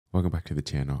Welcome back to the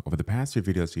channel. Over the past few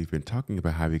videos, we've been talking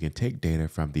about how we can take data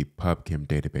from the PubChem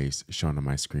database shown on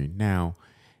my screen now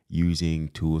using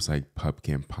tools like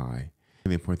PubChemPy.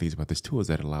 The important things about this tool is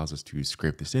that it allows us to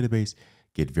scrape this database,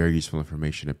 get very useful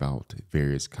information about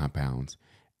various compounds,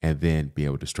 and then be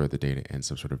able to store the data in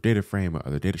some sort of data frame or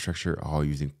other data structure, all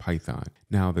using Python.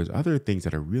 Now, there's other things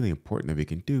that are really important that we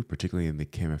can do, particularly in the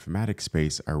cheminformatics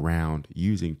space, around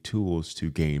using tools to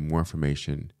gain more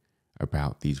information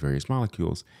about these various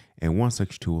molecules. And one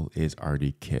such tool is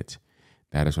RDKit.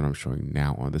 That is what I'm showing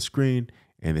now on the screen.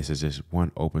 And this is just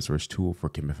one open source tool for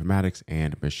cheminformatics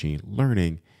and machine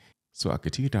learning. So I'll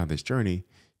continue down this journey,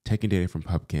 taking data from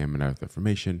PubChem and other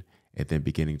information, and then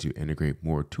beginning to integrate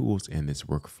more tools in this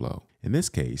workflow. In this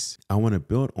case, I want to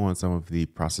build on some of the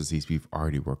processes we've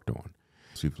already worked on.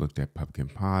 So we've looked at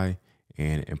PubChemPy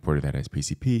and imported that as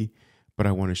PCP, but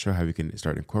I want to show how we can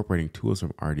start incorporating tools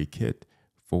from RDKit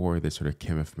for this sort of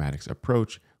cheminformatics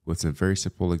approach with some very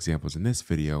simple examples in this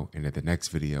video. And in the next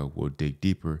video, we'll dig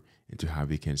deeper into how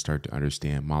we can start to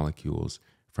understand molecules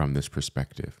from this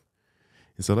perspective.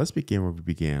 And so let's begin where we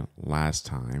began last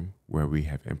time, where we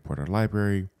have imported our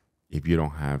library. If you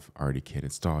don't have RDKit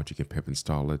installed, you can pip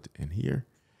install it in here.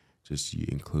 Just you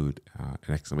include an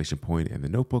exclamation point in the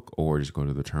notebook, or just go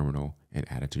to the terminal and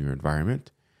add it to your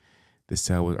environment. The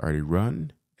cell was already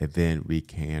run, and then we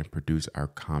can produce our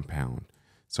compound.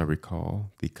 So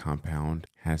recall the compound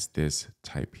has this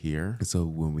type here. And so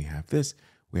when we have this,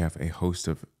 we have a host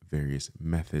of various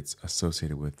methods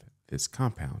associated with this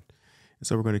compound. And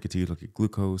so we're going to continue to look at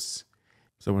glucose.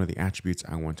 So one of the attributes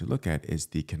I want to look at is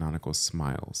the canonical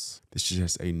smiles. This is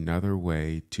just another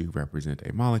way to represent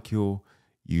a molecule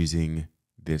using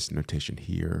this notation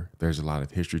here. There's a lot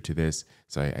of history to this,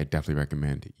 so I definitely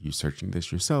recommend you searching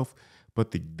this yourself.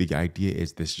 But the idea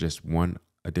is this is just one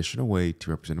additional way to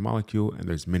represent a molecule, and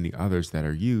there's many others that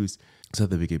are used so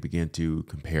that we can begin to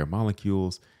compare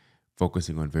molecules,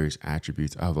 focusing on various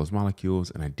attributes of those molecules,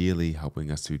 and ideally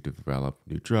helping us to develop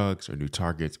new drugs or new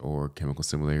targets or chemical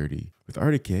similarity. With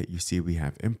RDKit, you see we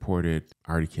have imported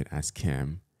RDKit as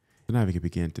chem. So now we can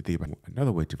begin to think about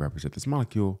another way to represent this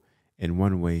molecule, and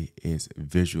one way is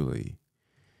visually.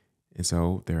 And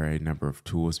so there are a number of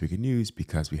tools we can use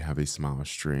because we have a smile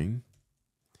string,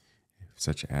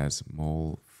 such as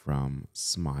mole from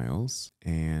smiles.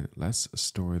 And let's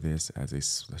store this as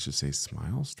let's just say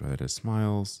smiles, store that as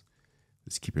smiles.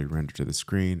 Let's keep it rendered to the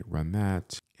screen, run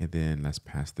that. And then let's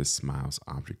pass this smiles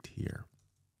object here.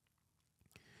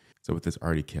 So with this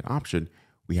RDKit option,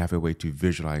 we have a way to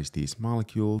visualize these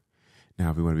molecules.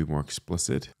 Now, if we want to be more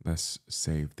explicit, let's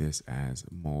save this as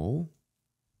mole.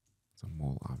 It's a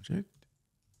mole object.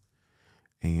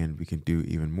 And we can do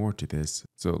even more to this.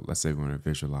 So let's say we want to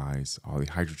visualize all the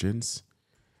hydrogens.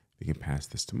 We can pass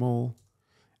this to mole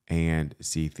and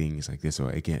see things like this. So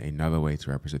again, another way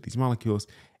to represent these molecules,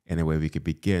 and a way we could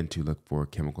begin to look for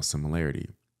chemical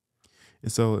similarity.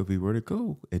 And so if we were to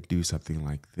go and do something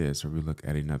like this, or we look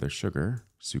at another sugar,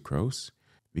 sucrose,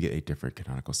 we get a different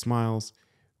canonical smiles,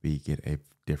 we get a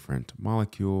different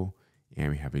molecule, and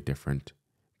we have a different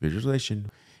visualization.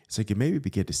 So you can maybe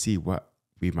begin to see what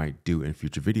we might do in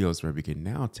future videos, where we can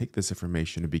now take this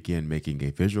information and begin making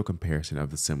a visual comparison of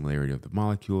the similarity of the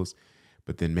molecules.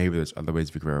 But then maybe there's other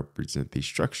ways we can represent these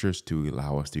structures to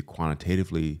allow us to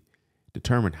quantitatively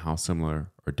determine how similar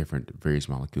or different various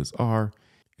molecules are,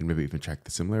 and maybe even track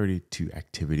the similarity to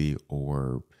activity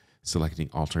or selecting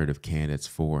alternative candidates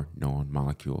for known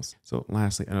molecules. So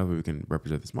lastly, another way we can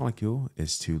represent this molecule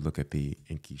is to look at the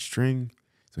Enki string.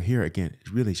 So here again, it's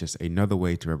really just another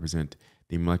way to represent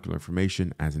the molecular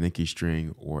information as an Enki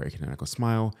string or a canonical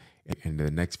smile. And in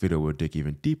the next video, we'll dig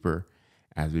even deeper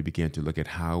as we begin to look at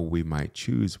how we might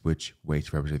choose which way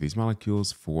to represent these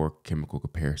molecules for chemical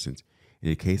comparisons. In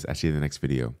any case, I'll see you in the next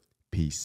video. Peace.